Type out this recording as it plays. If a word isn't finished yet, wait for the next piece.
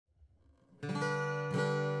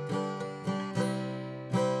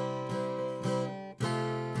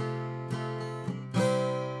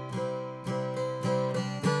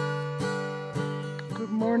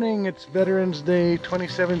morning, it's Veterans Day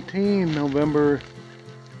 2017, November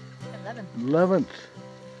 11th.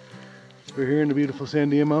 We're here in the beautiful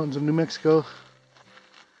Sandia Mountains of New Mexico.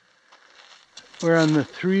 We're on the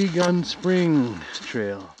Three Gun Spring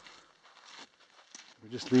Trail.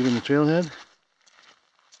 We're just leaving the trailhead.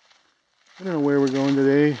 I don't know where we're going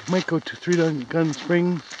today. Might go to Three Gun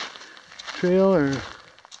Spring Trail or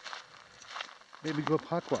maybe go up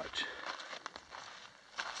Hawk Watch.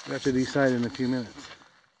 We'll have to decide in a few minutes.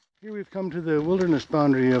 Here we've come to the wilderness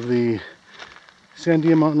boundary of the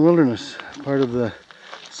Sandia Mountain Wilderness, part of the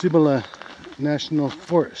Cibola National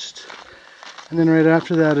Forest. And then right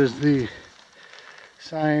after that is the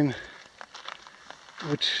sign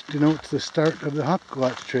which denotes the start of the Hawk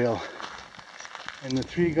Watch Trail. And the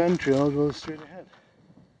Three Gun Trail goes straight ahead.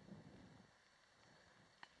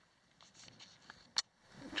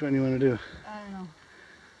 Which one do you want to do? I don't know.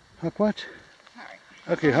 Hawk Watch? Alright.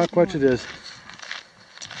 Okay, Hawk Watch it is.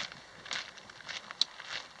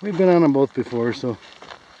 We've been on them both before, so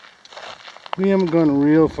we haven't gone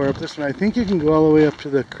real far up this one. I think you can go all the way up to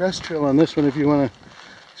the Crest Trail on this one if you want to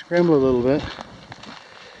scramble a little bit.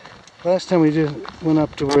 Last time we went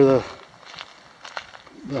up to where the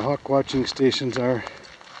hawk watching stations are.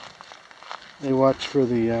 They watch for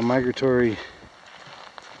the migratory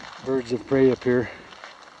birds of prey up here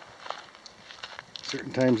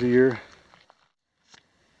certain times of year.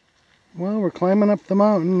 Well, we're climbing up the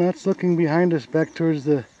mountain. That's looking behind us back towards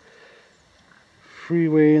the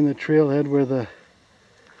freeway and the trailhead where the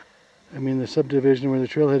subdivision where the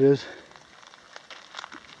trailhead is.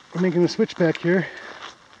 We're making a switch back here.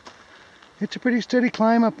 It's a pretty steady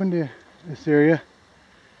climb up into this area.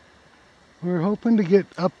 We're hoping to get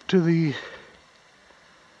up to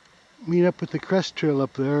meet up with the Crest Trail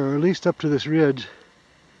up there, or at least up to this ridge.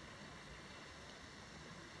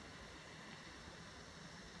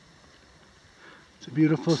 It's a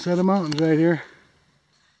beautiful set of mountains right here.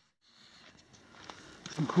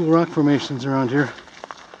 Some cool rock formations around here.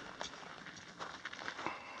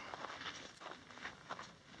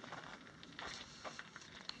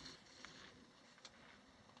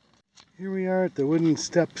 Here we are at the wooden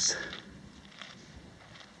steps.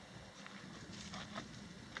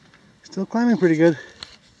 Still climbing pretty good.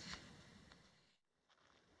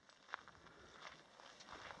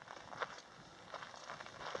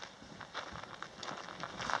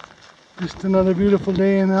 Just another beautiful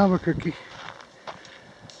day in Albuquerque.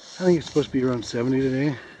 I think it's supposed to be around 70 today.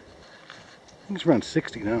 I think it's around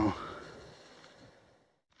 60 now.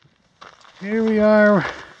 Here we are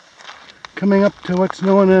coming up to what's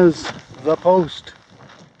known as the post.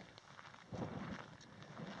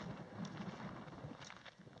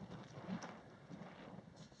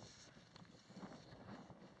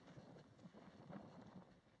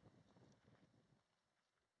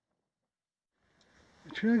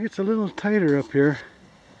 The trail gets a little tighter up here.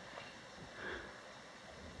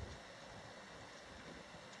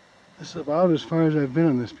 This is about as far as I've been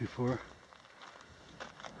on this before.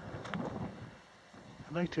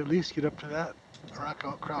 I'd like to at least get up to that rock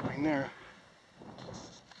outcropping there.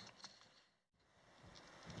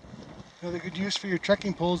 Another good use for your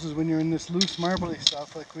trekking poles is when you're in this loose marbly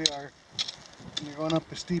stuff like we are, and you're going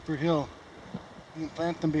up a steeper hill. You can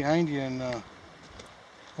plant them behind you and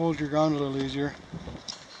hold your ground a little easier.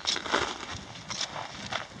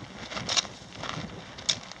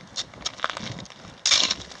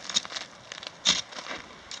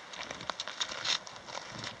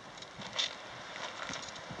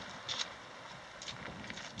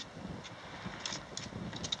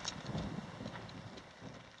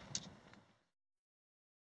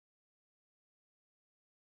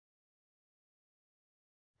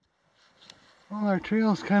 Well, our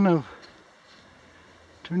trail's kind of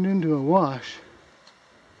turned into a wash,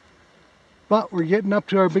 but we're getting up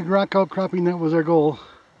to our big rock outcropping. That was our goal.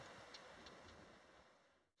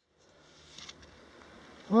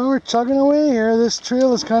 Well, we're chugging away here. This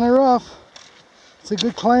trail is kind of rough. It's a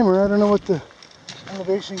good climber. I don't know what the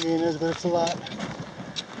elevation gain is, but it's a lot.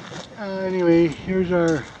 Anyway, here's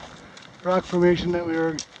our rock formation that we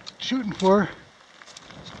were shooting for.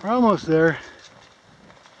 We're almost there.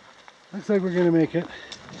 Looks like we're going to make it.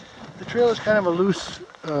 The trail is kind of a loose,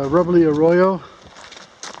 rubbly arroyo.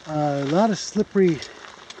 A lot of slippery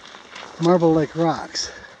marble-like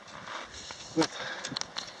rocks with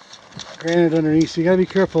granite underneath, so you got to be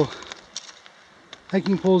careful.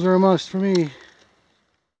 Hiking poles are a must for me.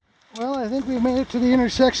 Well, I think we've made it to the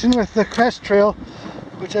intersection with the Crest Trail,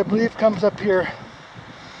 which I believe comes up here.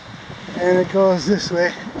 And it goes this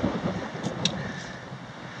way.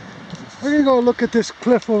 We're going to go look at this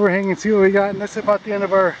cliff overhang and see what we got, and that's about the end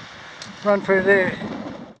of our run for today.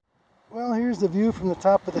 Well, here's the view from the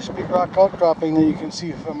top of this big rock outcropping that you can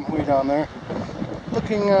see from way down there.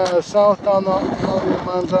 Looking south down the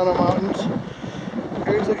Manzano Mountains.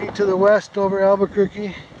 Here's looking to the west over Albuquerque.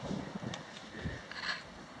 You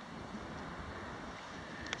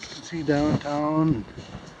can see downtown,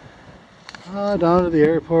 down to the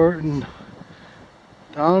airport, and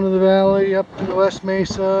down to the valley, up to the West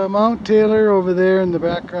Mesa. Mount Taylor over there in the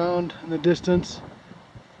background in the distance.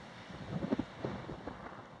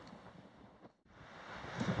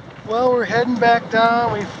 Well, we're heading back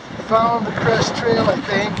down. We found the Crest Trail, I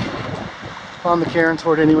think. Found the cairns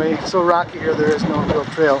for it anyway. It's so rocky here, there is no real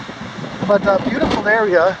trail. But beautiful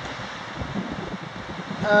area.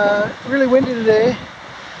 Really windy today.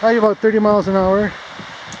 Probably about 30 miles an hour.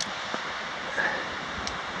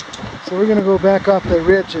 So we're going to go back off the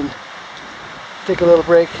ridge and take a little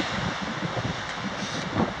break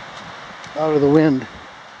out of the wind.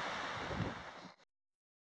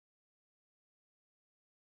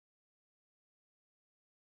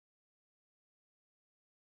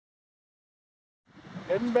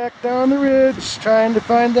 Heading back down the ridge, trying to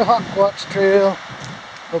find the Hawkwatch Trail.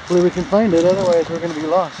 Hopefully we can find it, otherwise we're going to be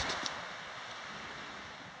lost.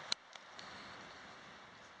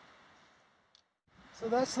 So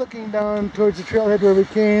that's looking down towards the trailhead where we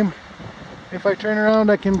came. If I turn around,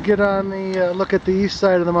 I can get on the look at the east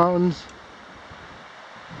side of the mountains.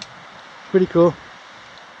 Pretty cool.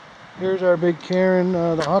 Here's our big cairn.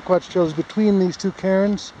 The Hawkwatch Trail is between these two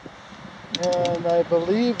cairns, and I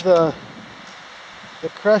believe the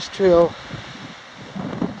Crest Trail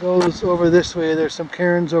goes over this way. There's some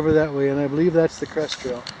cairns over that way, and I believe that's the Crest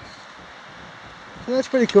Trail. So that's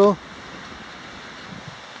pretty cool.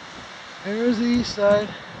 There's the east side.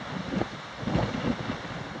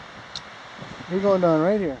 We're going down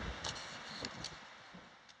right here.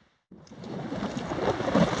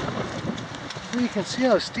 So you can see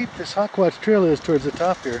how steep this Hawkwatch Trail is towards the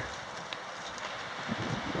top here.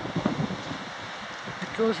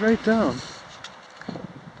 It goes right down.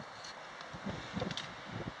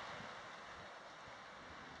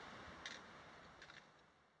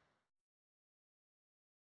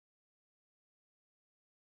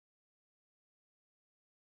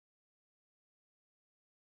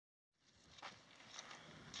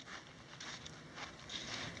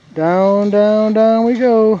 Down, down, down we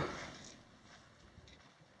go.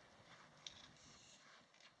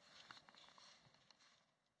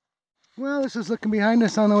 Well, this is looking behind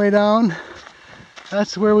us on the way down.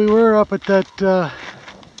 That's where we were, up at that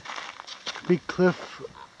big cliff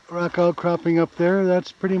rock outcropping up there.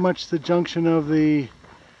 That's pretty much the junction of the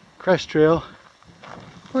Crest Trail.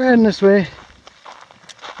 We're heading this way.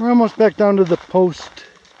 We're almost back down to the post.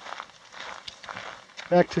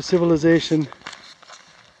 Back to civilization.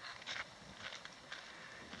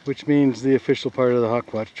 Which means the official part of the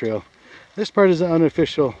Hawkwatch Trail. This part is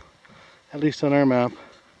unofficial, at least on our map.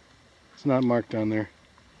 It's not marked on there.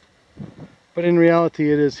 But in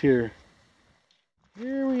reality it is here.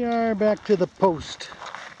 Here we are back to the post.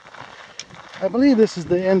 I believe this is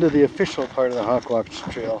the end of the official part of the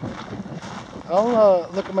Hawkwatch Trail. I'll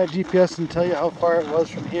look at my GPS and tell you how far it was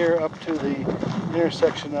from here up to the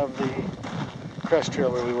intersection of the Crest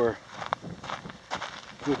Trail where we were.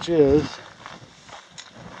 Which is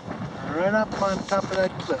right up on top of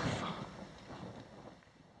that cliff.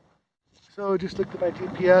 So just looked at my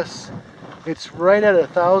GPS. It's right at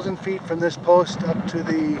 1,000 feet from this post up to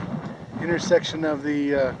the intersection of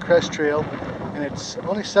the Crest Trail, and it's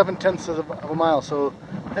only 7/10 of a mile, so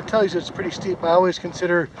that tells you it's pretty steep. I always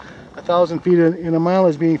consider 1,000 feet in a mile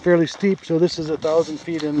as being fairly steep, so this is 1,000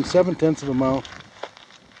 feet in 7/10 of a mile.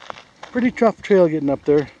 Pretty tough trail getting up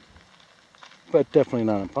there, but definitely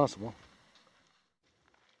not impossible.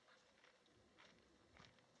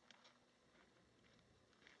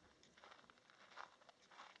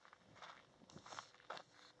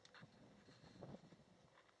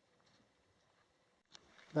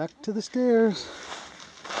 Back to the stairs.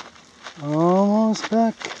 Almost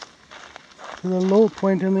back to the low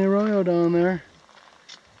point in the arroyo down there.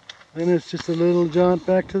 Then it's just a little jaunt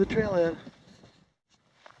back to the trailhead.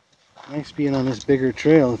 Nice being on this bigger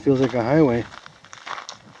trail. It feels like a highway.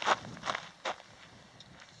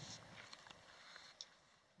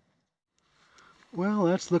 Well,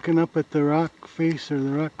 that's looking up at the rock face or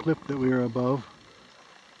the rock cliff that we were above.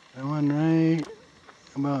 That one right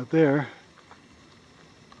about there.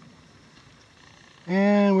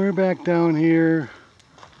 And we're back down here,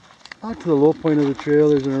 out to the low point of the trail.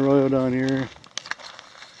 There's an arroyo down here.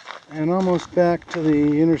 And almost back to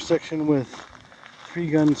the intersection with Three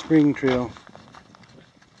Gun Spring Trail.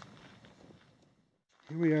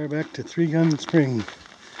 Here we are back to Three Gun Spring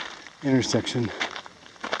intersection.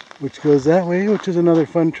 which goes that way, which is another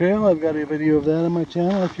fun trail. I've got a video of that on my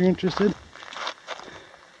channel if you're interested.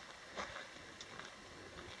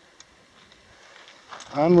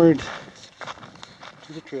 Onward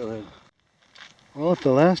to the trailhead. Well, if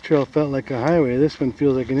the last trail felt like a highway, this one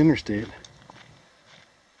feels like an interstate.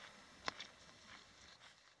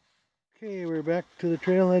 Okay, we're back to the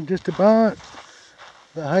trailhead just about.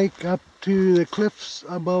 The hike up to the cliffs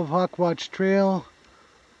above Hawkwatch Trail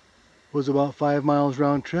was about 5 miles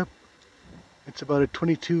round trip. It's about a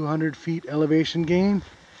 2,200 feet elevation gain,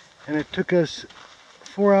 and it took us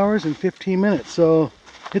 4 hours and 15 minutes. So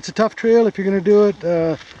it's a tough trail if you're going to do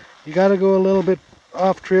it. You got to go a little bit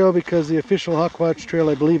off trail because the official Hawkwatch Trail,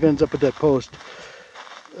 I believe, ends up at that post.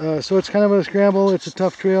 So it's kind of a scramble. It's a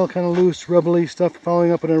tough trail, kind of loose, rubbly stuff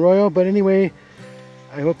following up an arroyo. But anyway,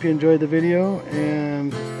 I hope you enjoyed the video,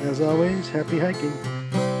 and as always, happy hiking.